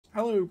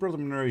Hello, Brother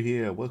Monroe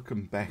here.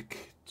 Welcome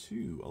back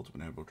to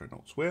Ultimate Admiral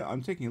Dreadnoughts, where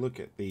I'm taking a look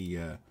at the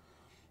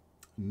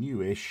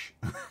newish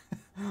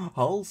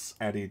hulls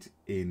added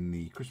in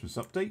the Christmas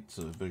update,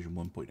 so version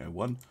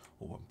 1.01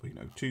 or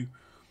 1.02.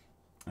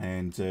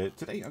 And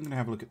today I'm going to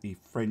have a look at the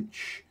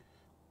French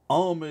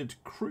Armoured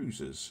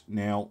Cruisers.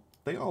 Now,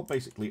 they are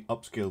basically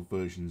upscaled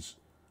versions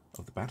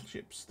of the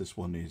battleships. This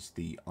one is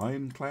the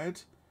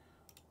Ironclad,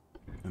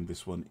 and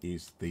this one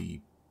is the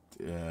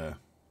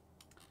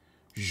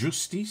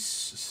Justice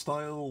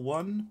style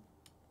one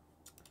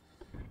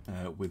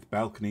with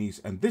balconies,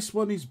 and this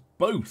one is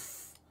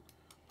both.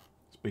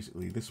 It's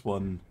basically this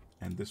one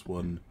and this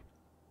one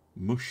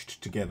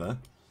mushed together.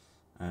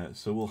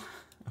 So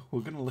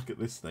we're going to look at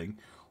this thing,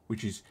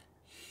 which is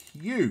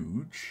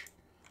huge,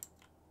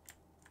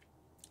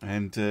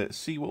 and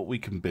see what we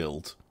can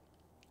build.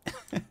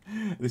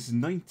 This is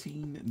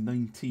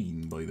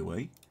 1919, by the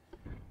way,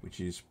 which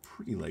is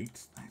pretty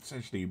late. That's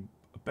actually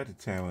a better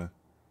tower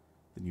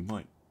than you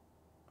might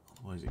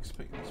otherwise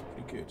expect. That's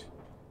pretty good.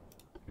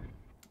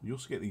 You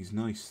also get these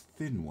nice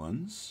thin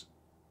ones,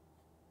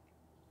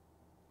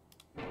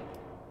 which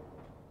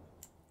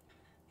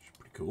is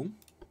pretty cool.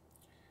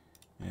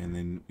 And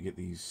then we get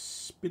these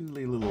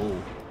spindly little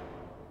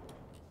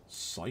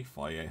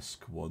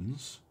sci-fi-esque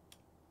ones,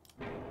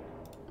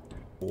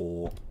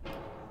 or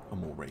a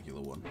more regular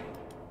one.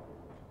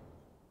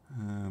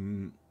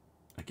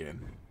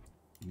 Again,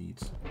 you need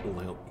all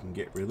the help you can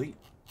get, really,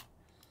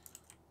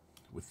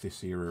 with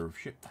this era of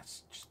ship.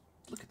 That's just,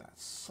 look at that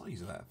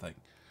size of that thing.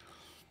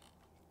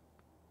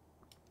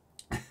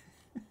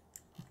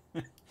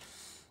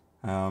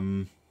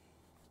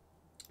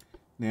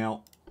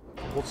 Now,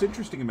 what's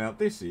interesting about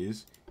this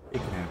is it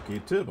can have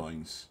geared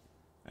turbines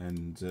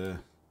and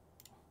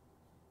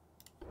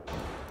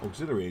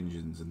auxiliary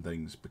engines and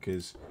things,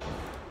 because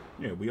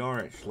we are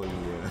actually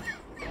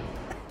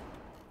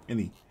in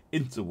the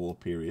interwar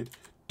period.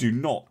 Do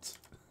not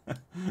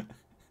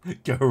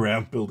go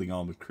around building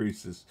armoured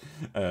cruisers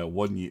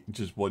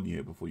just one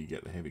year before you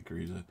get the heavy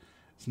cruiser.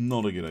 It's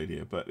not a good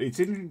idea, but it's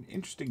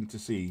interesting to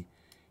see,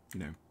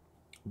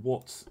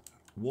 what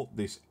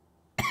this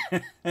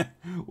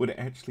would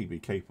actually be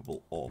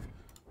capable of.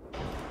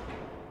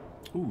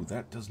 Ooh,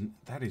 that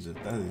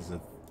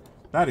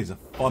is a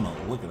funnel.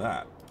 Look at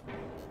that.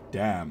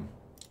 Damn.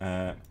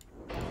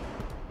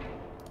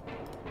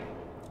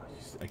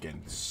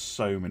 Again,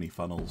 so many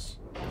funnels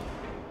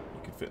you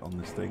could fit on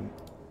this thing.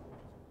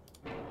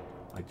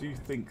 I do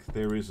think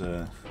there is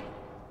a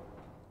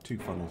 2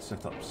 funnel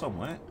setup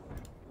somewhere.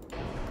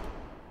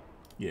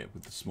 Yeah,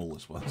 with the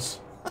smallest ones.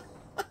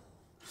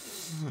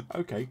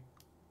 Okay.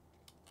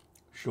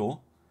 Sure.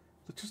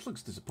 It just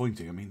looks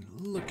disappointing. I mean,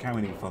 look how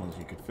many funnels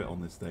you could fit on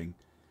this thing.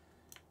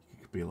 You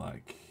could be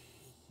like,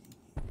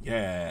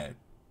 yeah,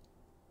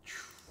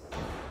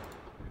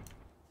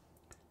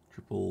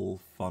 triple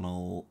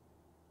funnel,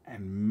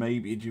 and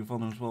maybe a dual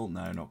funnel as well.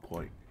 No, not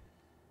quite.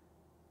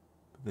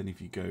 But then if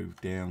you go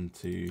down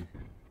to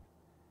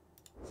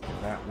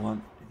that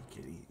one, you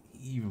get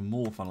even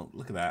more funnel.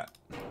 Look at that.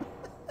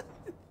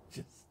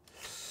 Just,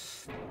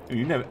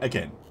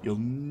 you'll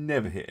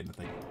never hit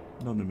anything.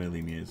 Not in a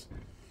million years.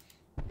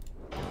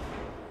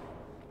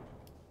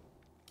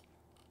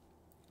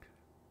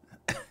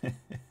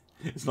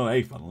 It's not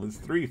a funnel, it's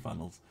 3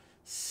 funnels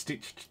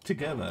stitched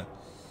together.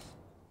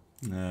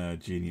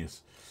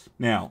 Genius.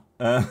 Now,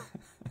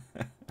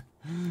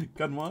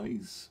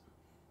 gun-wise,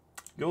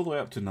 go all the way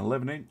up to an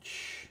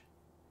 11-inch,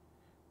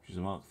 which is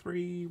a Mark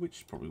III, which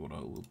is probably what I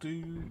will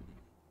do.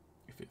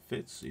 If it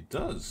fits, it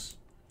does.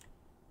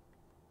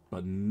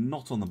 But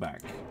not on the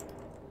back.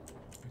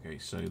 Okay,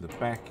 so the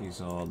back is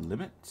our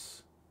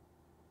limit.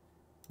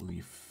 Will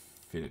you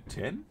fit at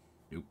 10?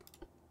 Nope.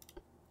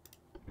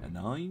 A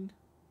 9?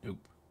 Nope.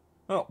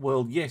 Oh,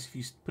 well, yes, if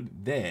you put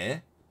it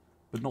there,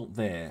 but not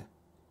there.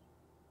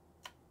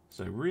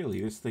 So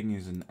really, this thing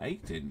is an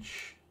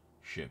 8-inch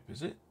ship,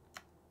 is it?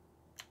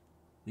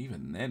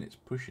 Even then, it's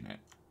pushing it.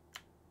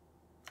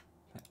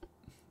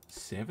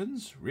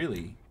 7s?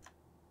 Really?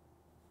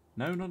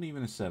 No, not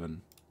even a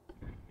 7.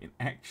 It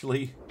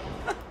actually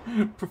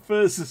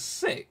prefers a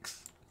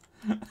 6.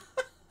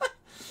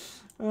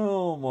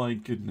 Oh my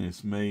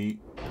goodness me.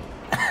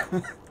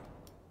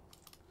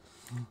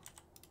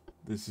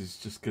 This is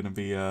just going to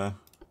be a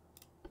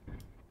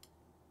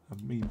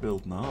mean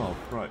build and a half,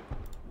 right?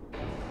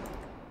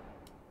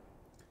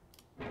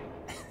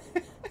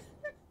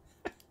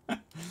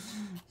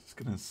 Just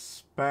going to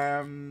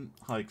spam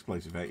high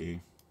explosive at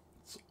you.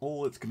 That's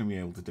all it's going to be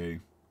able to do.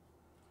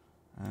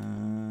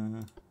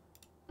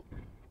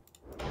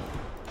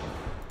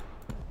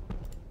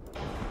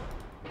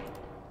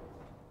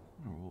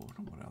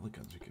 What other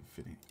guns we can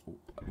fit in? Oh,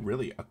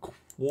 really? A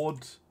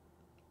quad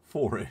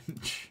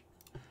 4-inch?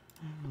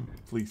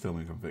 Please tell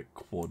me I can fit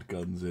quad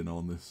guns in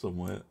on this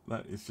somewhere.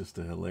 That is just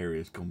a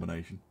hilarious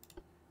combination.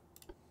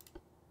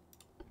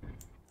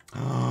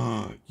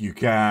 You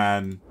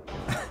can!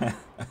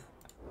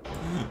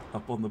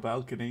 Up on the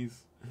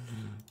balconies.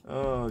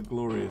 Oh,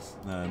 glorious.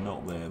 No,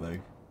 not there though.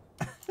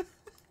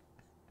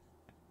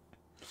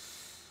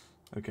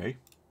 Okay.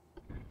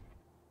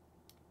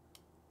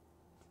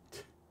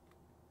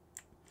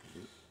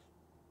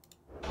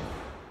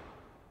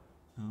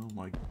 Oh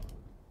my...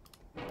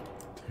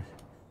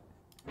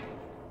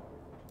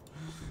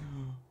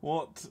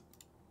 What?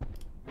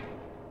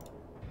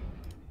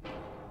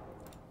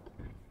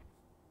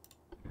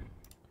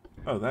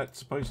 Oh, that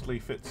supposedly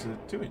fits a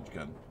 2-inch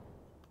gun.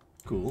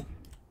 Cool.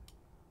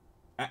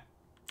 Ah.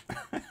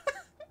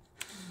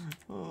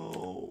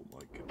 Oh my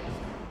goodness.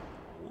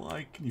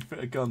 Why can you fit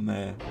a gun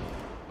there?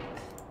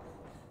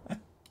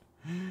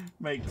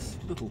 Makes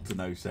little to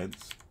no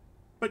sense.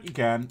 But you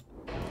can.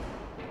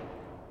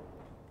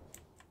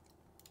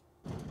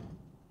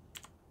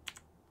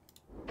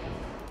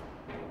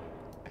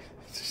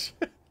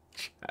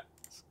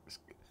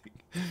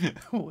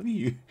 What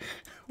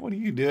are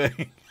you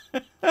doing?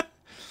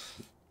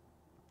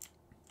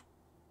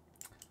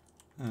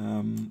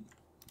 Yeah,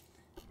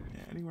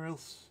 anywhere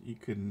else you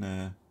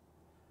can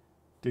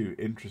do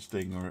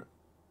interesting, or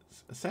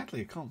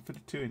sadly I can't fit a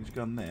 2-inch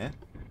gun there.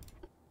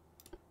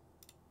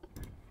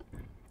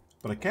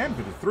 But I can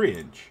fit a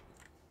 3-inch,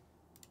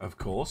 of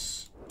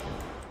course,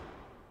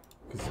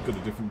 because it's got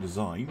a different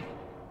design.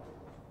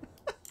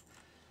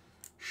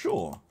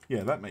 Sure,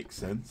 yeah, that makes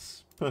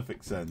sense.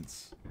 Perfect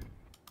sense.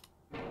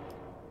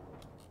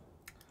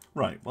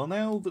 Right, well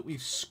now that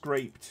we've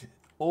scraped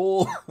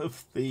all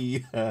of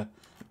the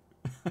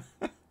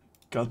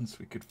guns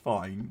we could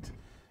find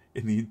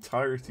in the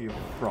entirety of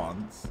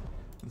France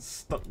and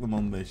stuck them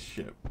on this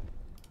ship,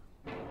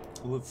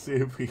 let's see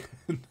if we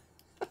can...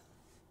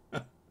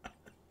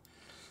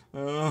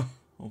 oh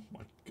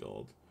my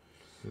god.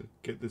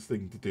 Get this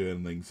thing to do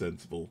anything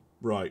sensible.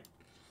 Right.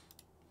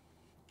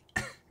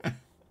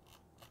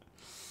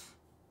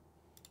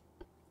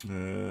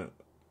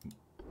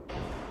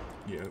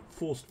 Yeah,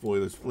 forced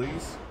boilers,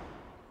 please.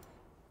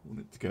 Want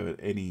it to go at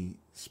any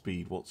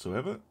speed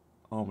whatsoever.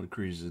 Armoured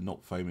cruisers are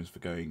not famous for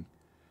going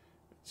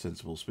at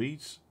sensible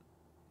speeds.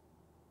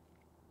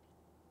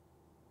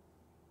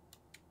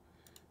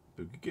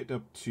 But we could get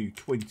up to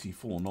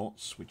 24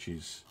 knots, which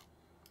is,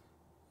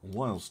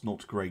 whilst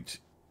not great,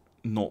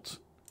 not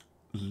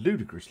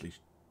ludicrously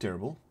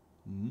terrible.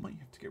 Might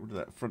have to get rid of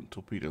that front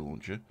torpedo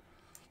launcher.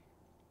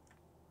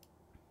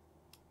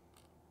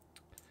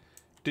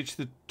 Ditch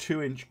the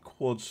 2-inch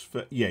quads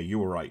for... Yeah, you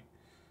were right.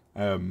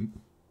 I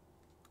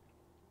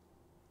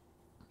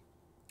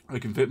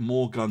can fit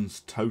more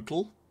guns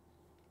total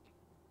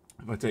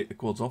if I take the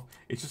quads off.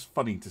 It's just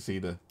funny to see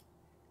the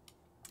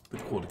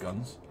quad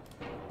guns.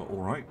 But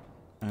alright.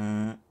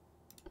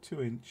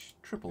 2-inch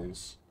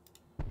triples.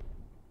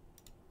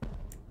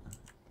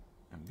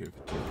 And go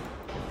for 2.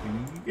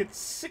 And you get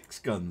 6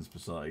 guns per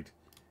side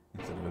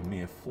instead of a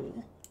mere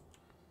 4.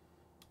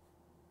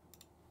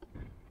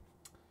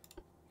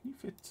 Can you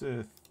fit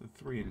the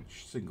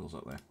 3-inch singles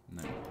up there?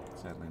 No,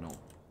 sadly not.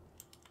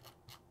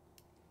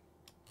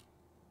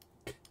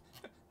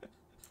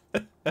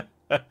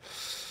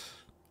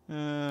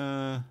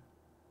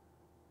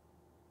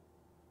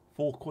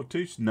 4 quad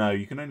 2s? No,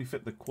 you can only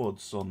fit the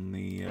quads on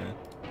the...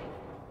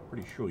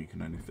 pretty sure you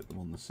can only fit them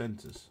on the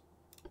centres.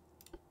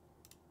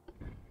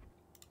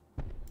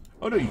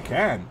 Oh no, you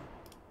can!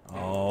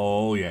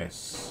 Oh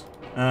yes.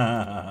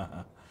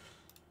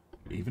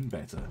 Even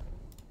better.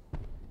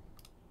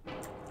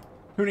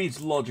 Who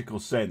needs logical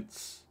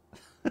sense?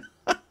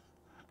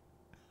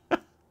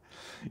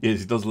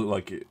 Yes, it does look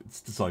like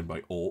it's designed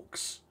by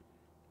orcs.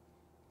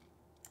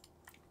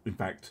 In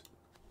fact,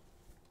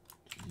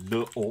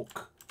 le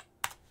orc.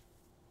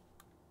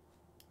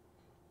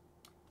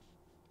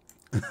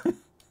 Oh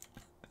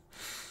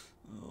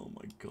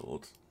my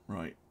god.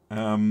 Right.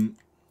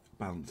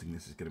 Balancing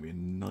this is going to be a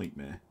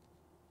nightmare.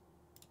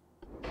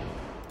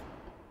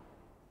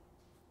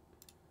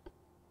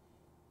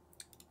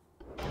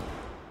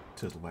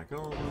 Turtleback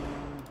armor.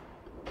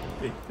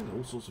 Yeah, you can do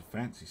all sorts of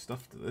fancy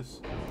stuff to this.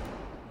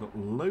 Got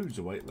loads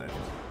of weight left.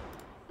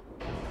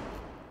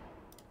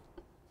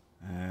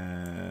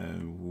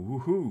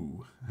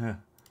 Woohoo!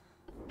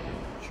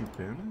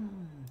 Chupana,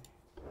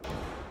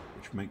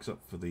 which makes up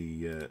for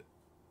the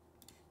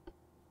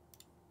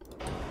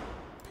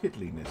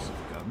piddliness of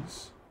the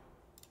guns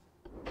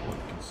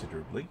quite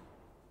considerably.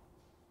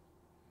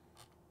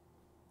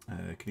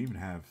 Can even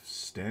have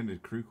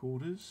standard crew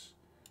quarters.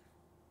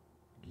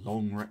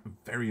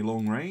 Very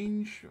long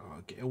range.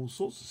 Oh, get all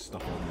sorts of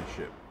stuff on this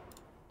ship.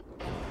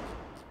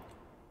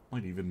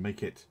 Might even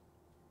make it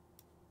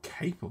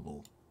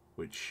capable,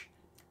 which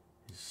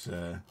is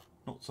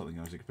not something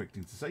I was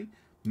expecting to say.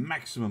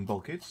 Maximum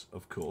bulkheads,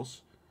 of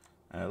course.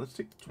 Let's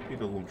take the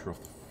torpedo launcher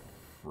off the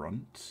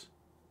front.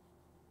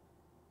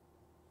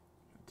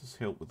 That does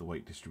help with the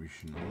weight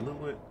distribution a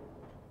little bit.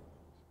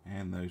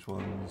 And those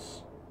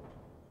ones.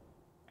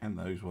 And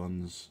those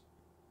ones.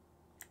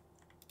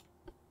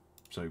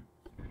 So,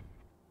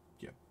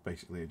 yeah,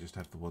 basically I just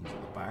have the ones at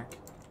the back.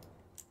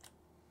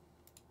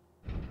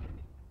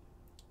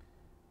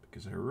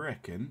 Because I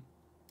reckon...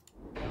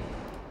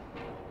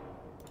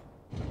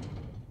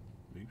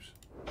 Oops.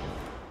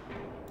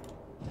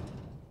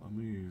 I'll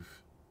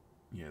move,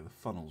 yeah, the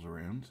funnels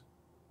around.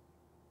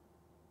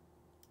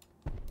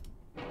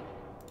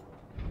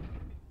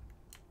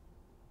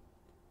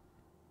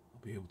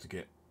 be able to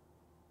get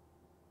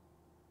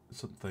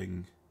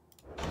something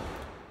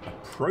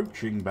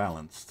approaching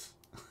balanced.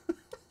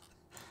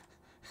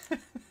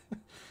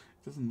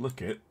 Doesn't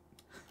look it,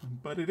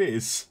 but it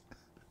is.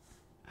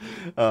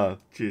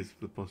 Cheers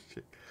for the posture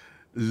check.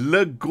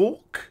 Le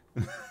Gork.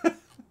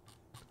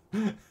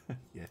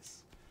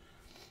 Yes.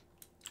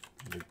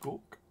 Le Gork.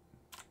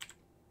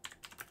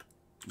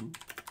 Ooh,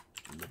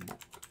 Le Mork.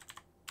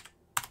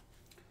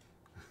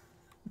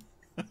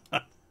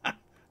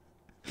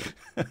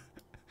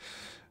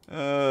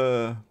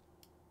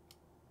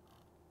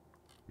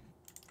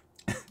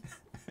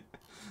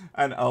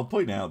 And I'll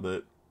point out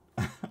that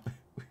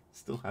we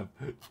still have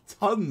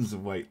tons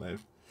of weight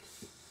left.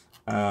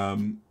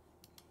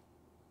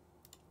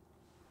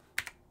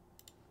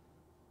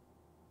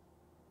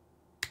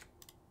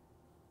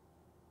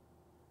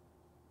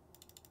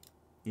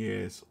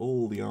 Yes,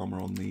 all the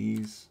armor on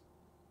these.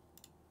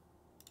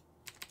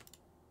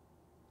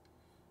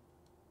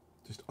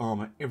 Just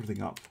armor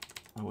everything up.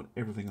 I want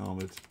everything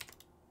armored.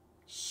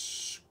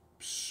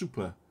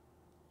 Super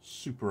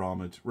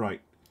armored.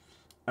 Right.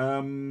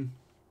 Let's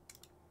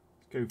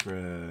go for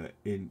an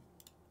inch.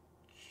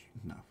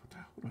 No, what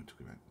am I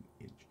talking about? An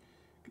inch.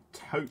 Could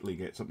totally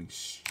get something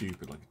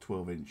stupid like a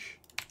 12-inch.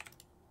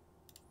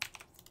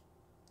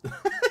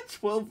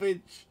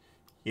 12-inch.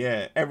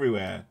 Yeah,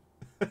 everywhere.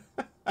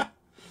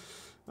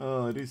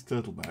 Oh, it is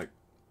turtleback.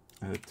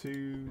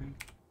 2,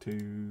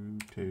 2,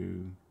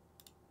 2,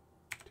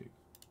 2.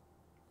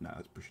 No,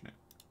 that's pushing it.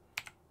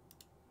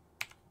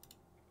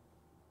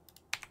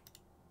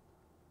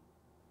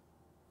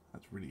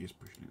 That really is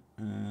pushing it.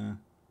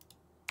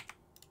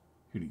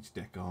 Who needs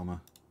deck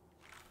armor?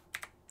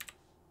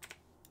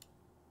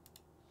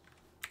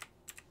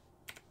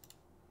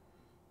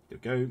 There we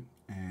go.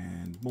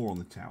 And more on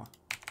the tower.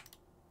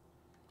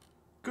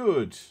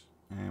 Good.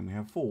 And we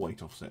have 4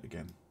 weight offset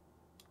again.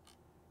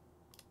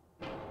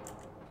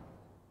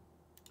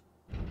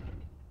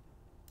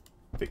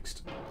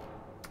 Fixed.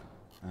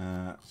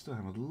 Still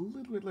have a little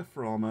bit left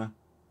for armor.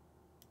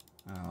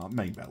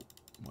 Main belt.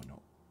 Why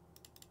not?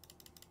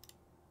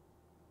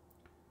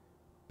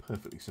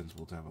 Perfectly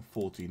sensible to have a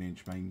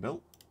 14-inch main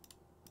belt.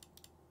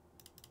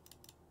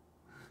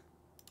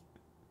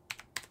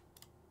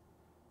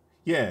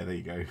 Yeah, there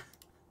you go.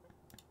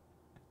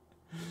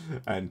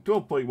 And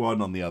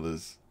 12.1 on the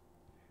others.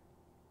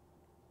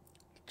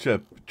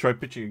 Try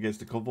pitching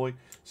against a convoy.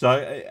 So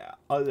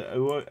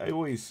I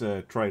always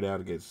trade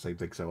out against the same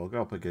thing. So I'll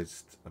go up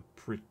against a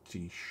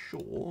pretty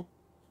sure,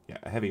 yeah,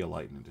 a heavier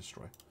lightning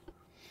destroyer.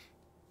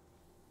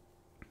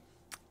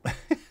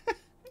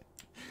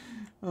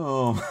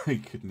 Oh my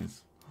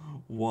goodness,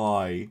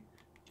 why?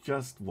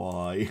 Just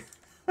why?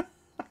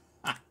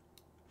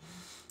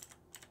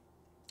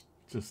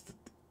 Just,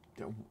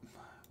 oh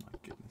my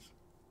goodness.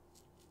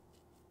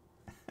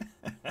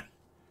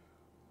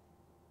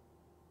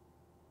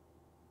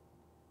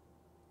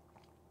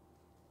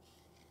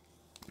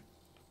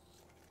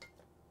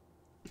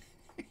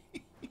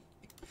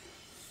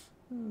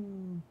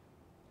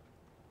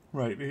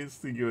 Right, here's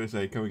the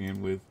USA coming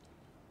in with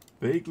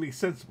vaguely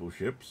sensible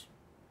ships,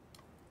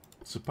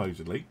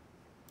 supposedly.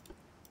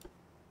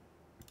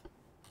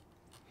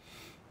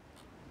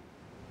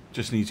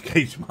 Just needs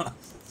cage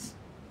masts.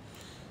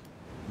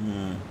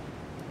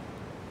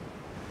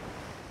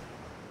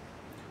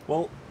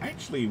 Well,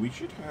 actually, we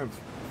should have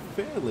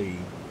fairly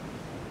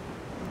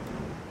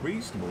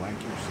reasonable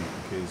accuracy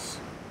because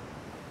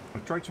I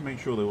tried to make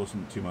sure there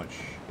wasn't too much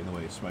in the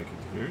way of smoke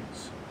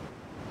interference.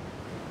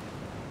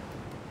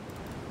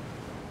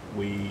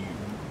 We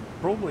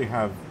probably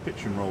have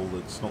pitch and roll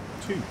that's not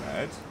too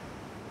bad.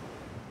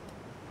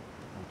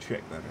 I'll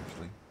check that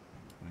actually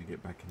when I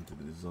get back into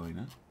the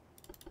designer.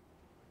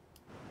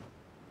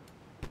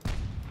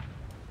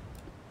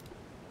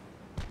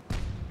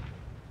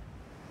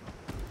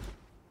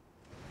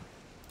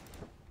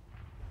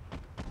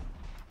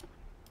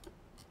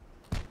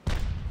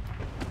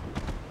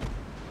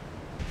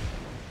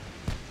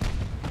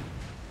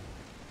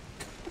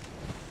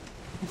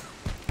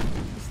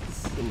 This is the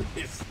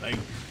silliest thing.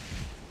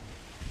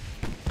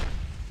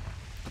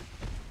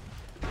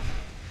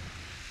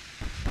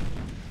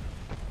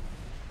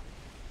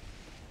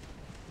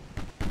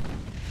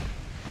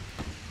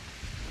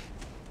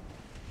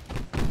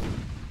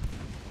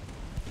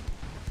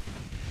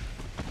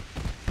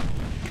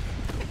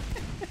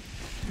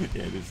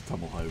 Yeah, it is a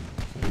tumble home,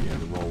 so yeah,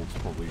 the roll's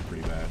probably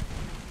pretty bad.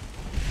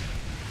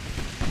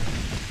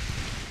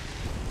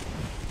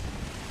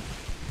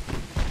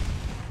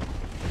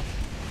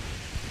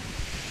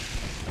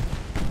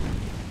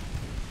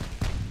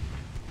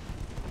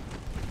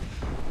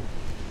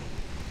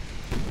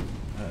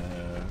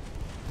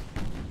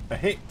 A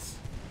hit,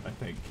 I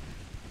think.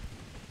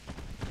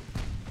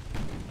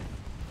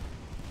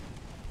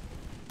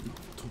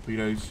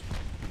 Torpedoes.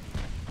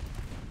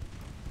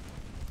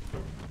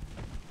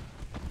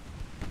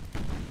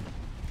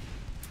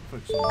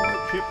 Focus on the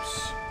light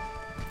chips.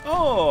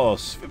 Oh,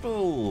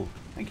 Svipul!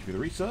 Thank you for the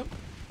resub.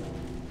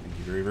 Thank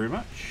you very, very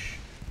much.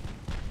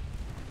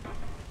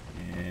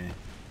 Yeah.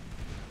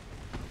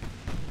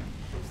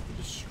 There's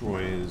the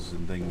destroyers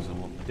and things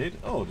and what they did.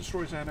 Oh,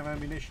 destroyers out of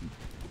ammunition.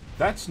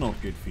 That's not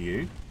good for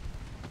you.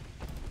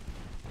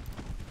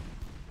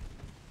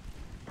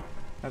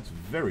 That's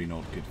very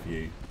not good for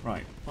you.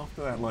 Right,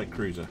 after that light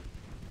cruiser.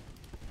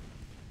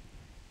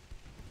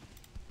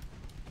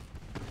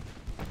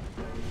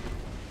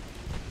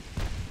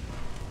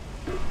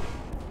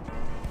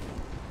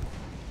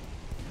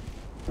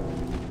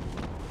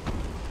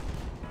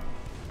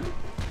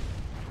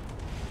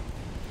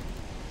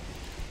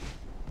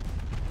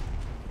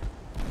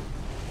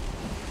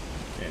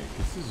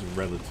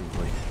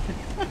 Relatively.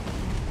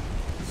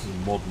 This is a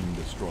modern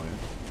destroyer.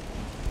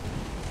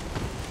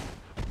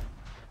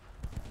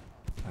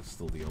 That's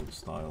still the old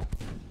style.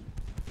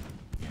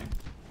 Yeah.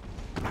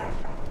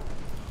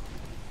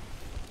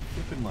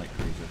 Flippin' light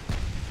cruiser.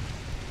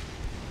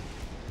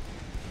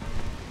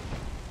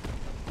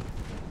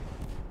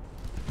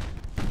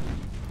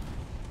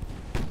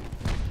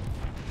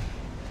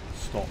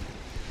 Stop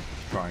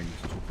trying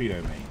to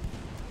torpedo me.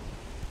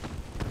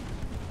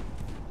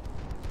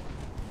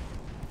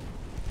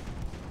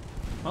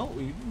 Well,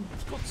 we've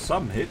got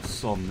some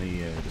hits on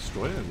the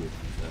destroyer with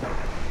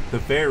the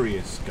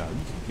various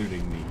guns,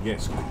 including the,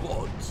 yes,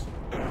 quads.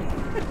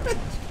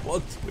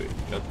 Quads doing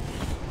guns.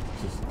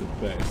 Just the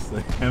best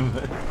thing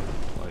ever.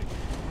 Like,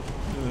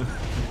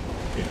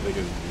 yeah, they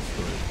go to the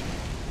destroyer.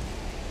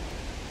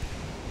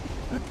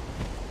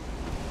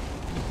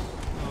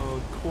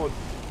 Oh, quad.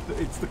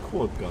 It's the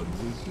quad guns.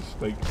 It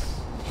just makes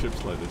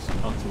ships like this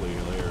utterly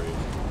hilarious.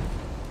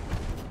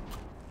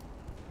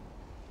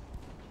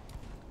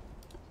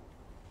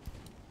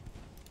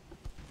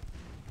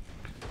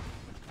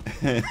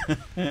 The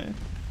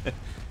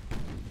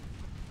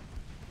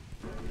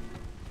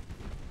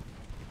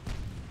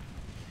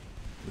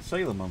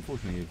Salem,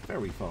 unfortunately, is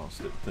very fast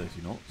at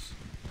 30 knots.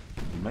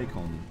 The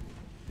Macon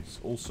is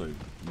also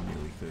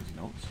nearly 30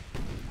 knots.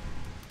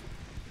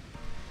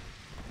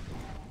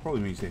 Probably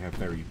means they have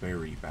very,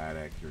 very bad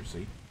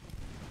accuracy.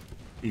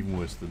 Even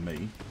worse than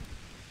me.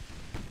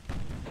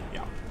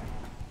 Yeah.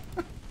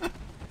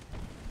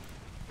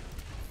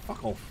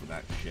 Fuck off with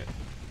that shit.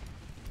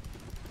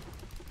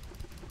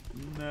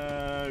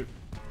 No.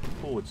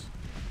 Forwards.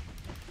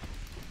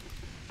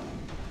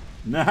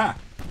 Nah.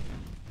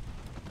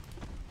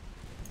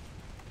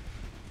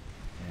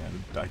 Yeah,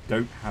 I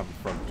don't have a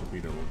front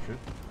torpedo launcher.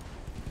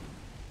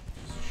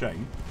 It's a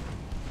shame.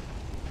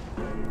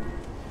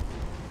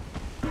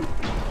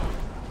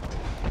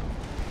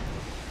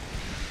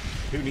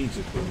 Who needs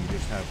it when you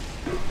just have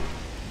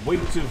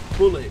weight of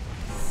bullets?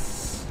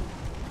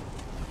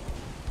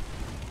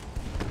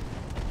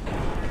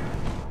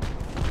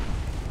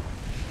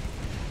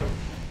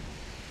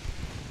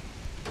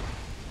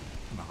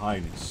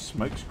 Hiding in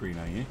smoke screen,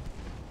 are you?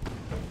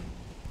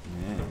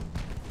 Yeah.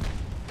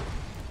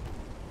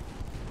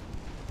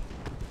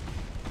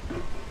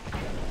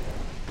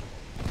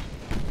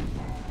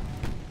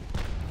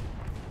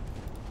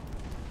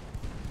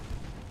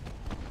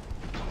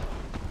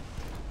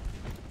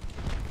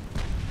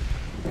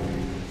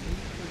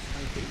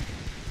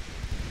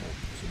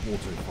 Some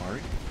auto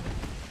firing.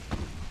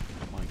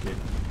 Might get a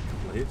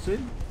couple of hits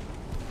in.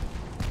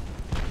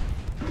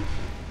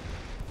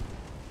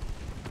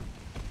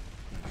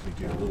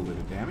 Do a little bit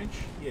of damage.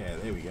 Yeah,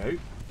 there we go.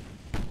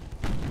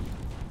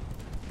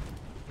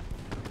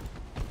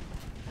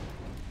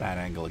 Bad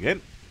angle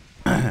again.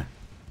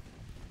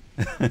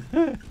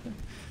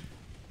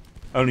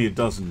 Only a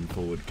dozen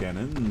forward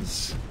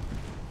cannons.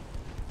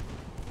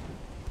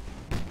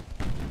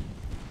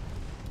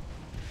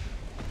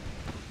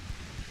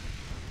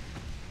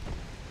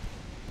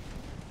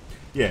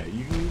 Yeah,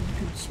 you can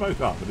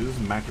smoke up, but it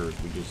doesn't matter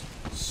if we just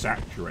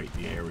saturate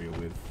the area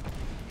with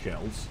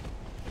shells.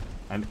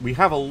 And we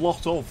have a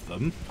lot of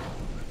them.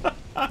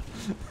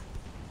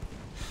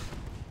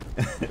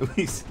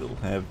 We still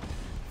have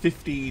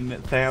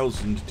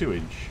 15,000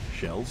 2-inch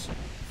shells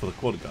for the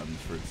quad guns,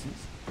 for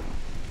instance.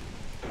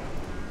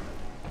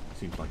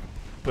 Seems like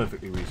a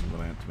perfectly reasonable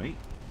amount to me.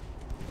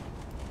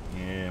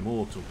 Yeah,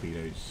 more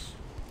torpedoes.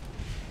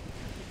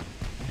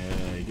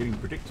 You're getting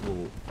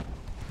predictable,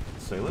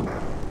 sailor.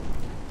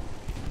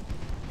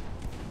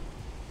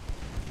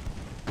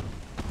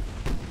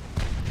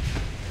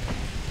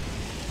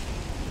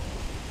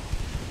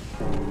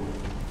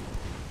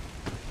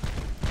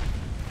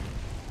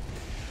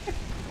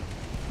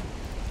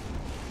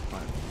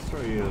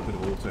 A bit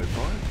of auto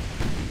fire.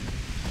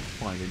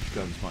 5-inch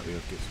guns might be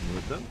able to get some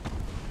work done.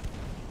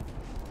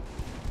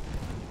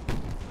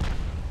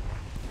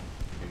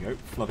 There you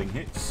go, flooding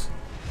hits.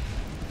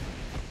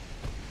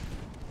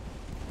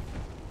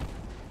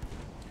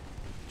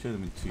 Turn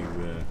them into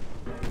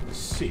a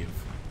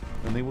sieve,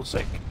 and they will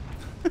sink.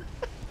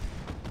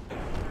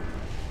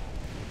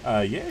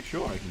 Yeah,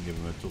 sure, I can give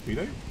them a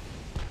torpedo.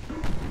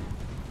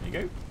 There you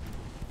go.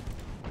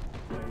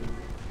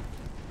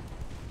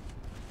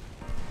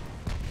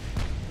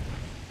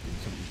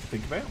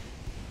 Think about,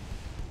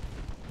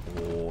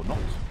 or not,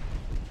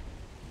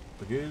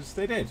 because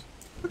they did.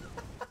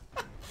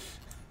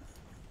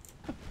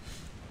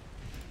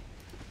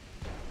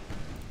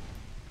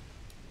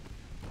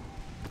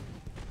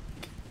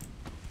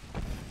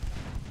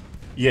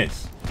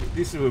 Yes,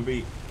 this would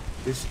be...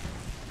 this.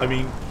 I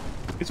mean,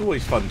 it's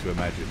always fun to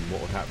imagine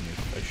what would happen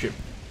if a ship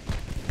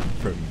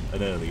from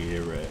an early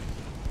era,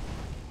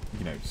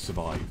 you know,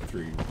 survived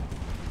through...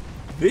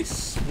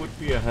 This would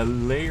be a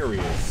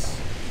hilarious...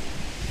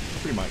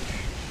 Pretty much.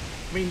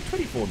 I mean,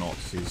 24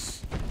 knots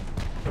is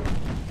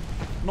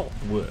not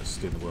the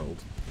worst in the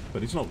world,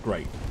 but it's not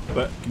great.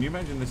 But can you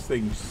imagine this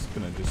thing just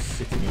kind of just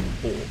sitting in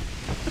port?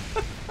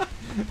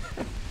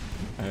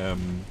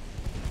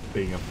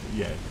 Being a...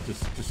 yeah,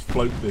 just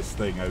float this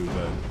thing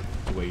over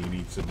to where you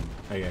need some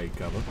AA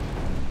cover.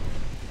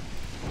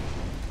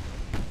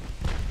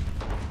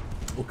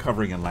 Or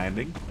covering a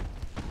landing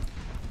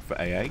for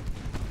AA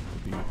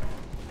would be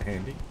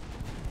handy.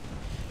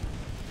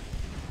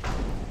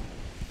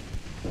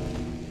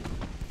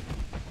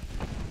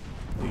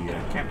 The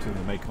captain of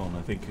the Macon,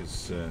 I think,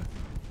 has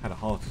had a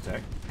heart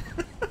attack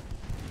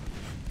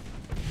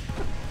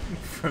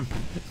from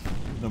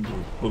the number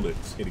of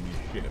bullets hitting his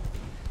ship.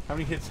 How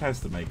many hits has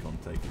the Macon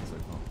taken so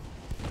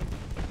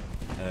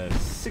far?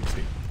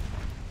 60.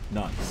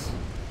 Nice.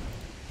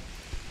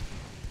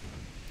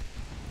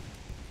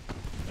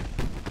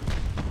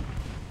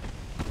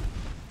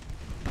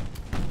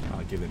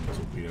 I'll give him a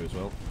torpedo as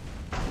well.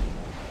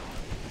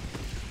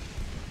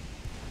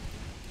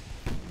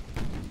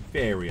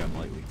 Very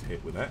unlikely to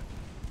hit with that.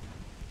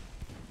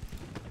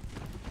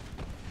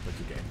 But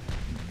again,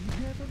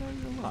 you never know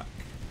your luck.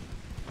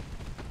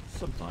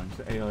 Sometimes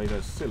the AI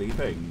does silly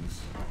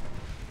things.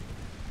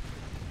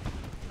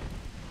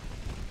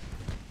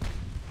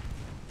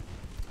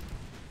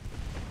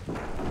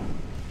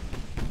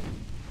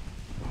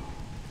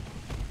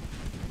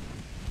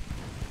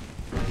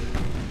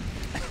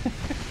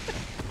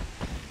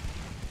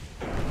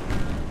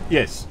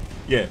 Yes,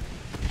 yeah.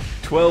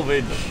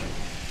 12-inch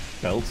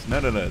belt. No,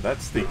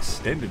 that's the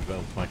extended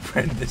belt, my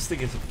friend. This thing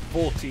is a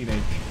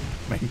 14-inch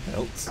main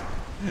belt.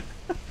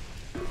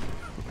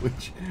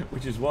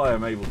 which is why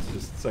I'm able to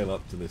just sail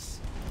up to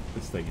this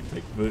thing and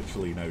take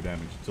virtually no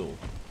damage at all.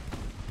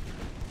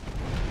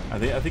 I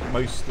think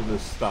most of the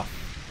stuff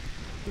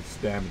that's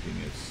damaging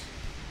us,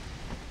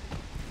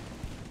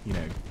 you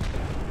know,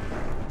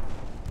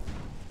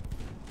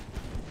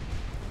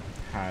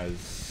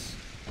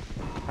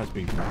 has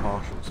been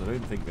partial, so I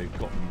don't think they've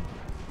gotten...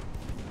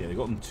 Yeah, they've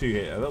gotten 2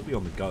 hit. They'll be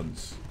on the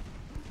guns,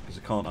 because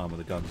I can't armour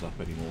the guns up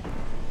anymore.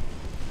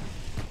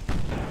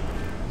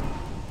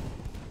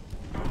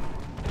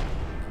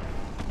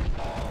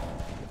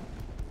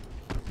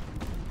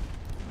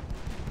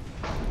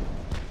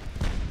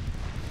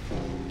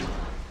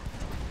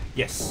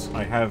 Yes,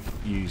 I have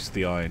used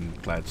the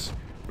Ironclad's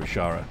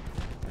Rashara.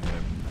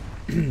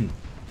 To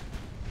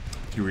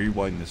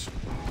rewind this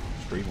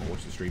stream, or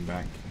watch the stream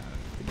back,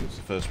 I think it was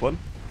the first one.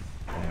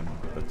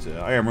 But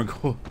I am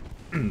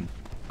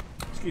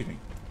excuse me,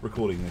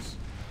 recording this,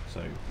 so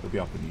it'll be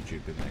up on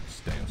YouTube in the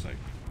next day or so.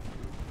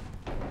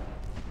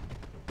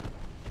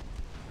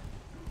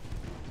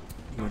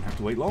 You won't have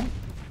to wait long.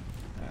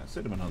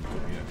 Send him another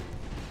torpedo.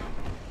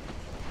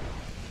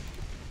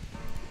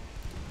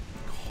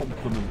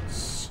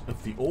 Compliments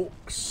of the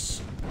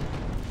orcs.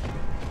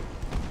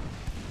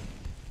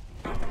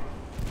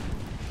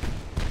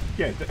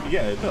 Yeah,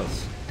 it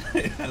does.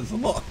 It has a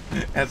lot.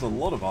 It has a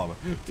lot of armor,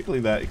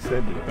 particularly that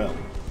extended belt.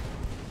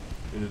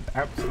 It is an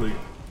absolute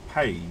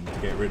pain to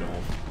get rid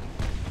of,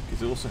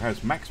 because it also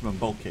has maximum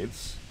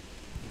bulkheads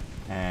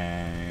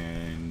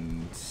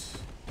and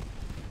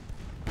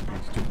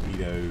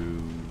torpedo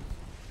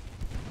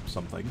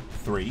something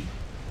 3,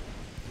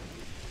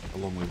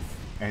 along with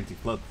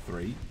anti-flood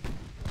 3.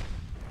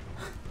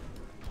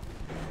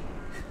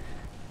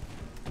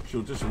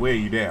 She'll just wear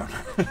you down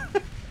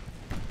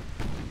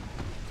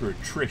through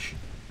attrition.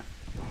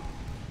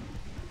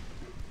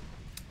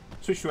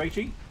 Switch to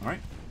HE, alright.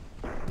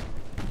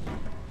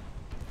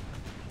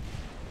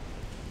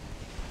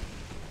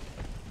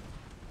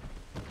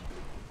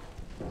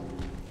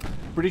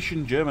 British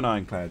and German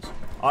ironclads.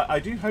 I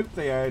do hope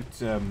they add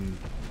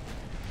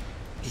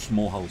just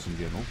more hulls in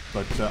general,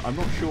 but I'm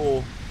not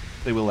sure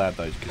they will add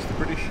those, because the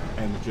British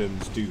and the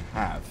Germans do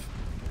have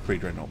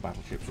pre-Dreadnought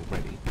battleships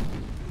already.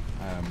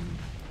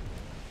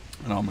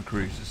 And armoured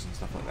cruisers and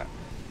stuff like that.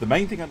 The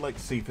main thing I'd like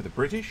to see for the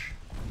British,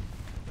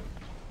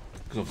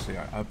 because obviously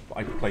I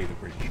play the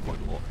British quite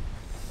a lot,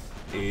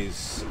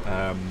 is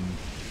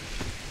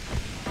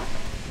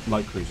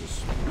light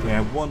cruisers. They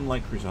have one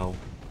light cruiser hull,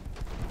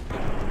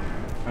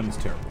 and it's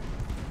terrible.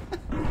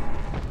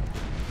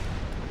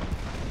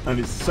 And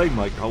it's the same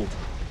light hull,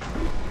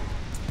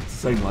 it's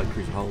the same light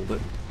cruiser hull that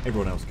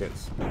everyone else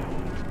gets.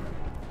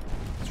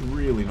 It's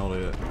really not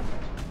a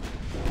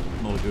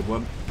good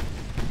one.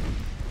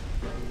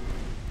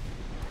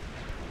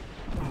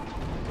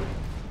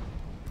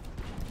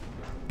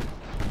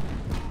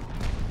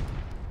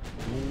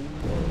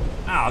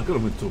 Ah, I got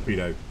him with a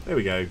torpedo. There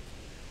we go.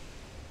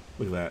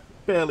 Look at that.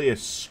 Barely a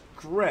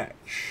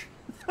scratch.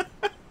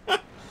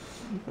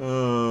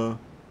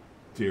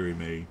 Dearie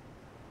me.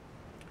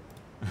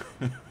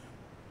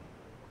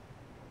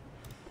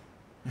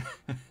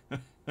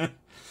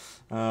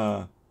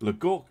 Le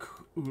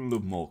Gork ou le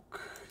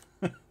Mock.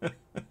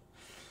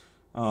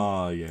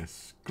 Ah,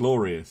 yes.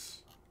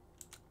 Glorious.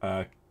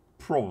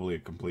 Probably a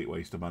complete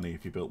waste of money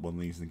if you built one of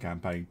these in the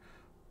campaign.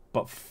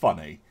 But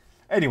funny.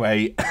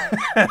 Anyway,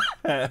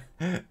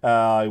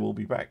 I will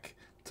be back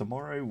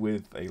tomorrow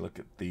with a look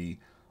at the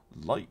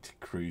light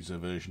cruiser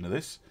version of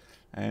this.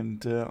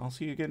 And I'll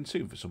see you again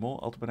soon for some more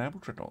Ultimate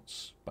Admiral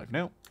Dreadnoughts. Bye for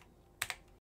now.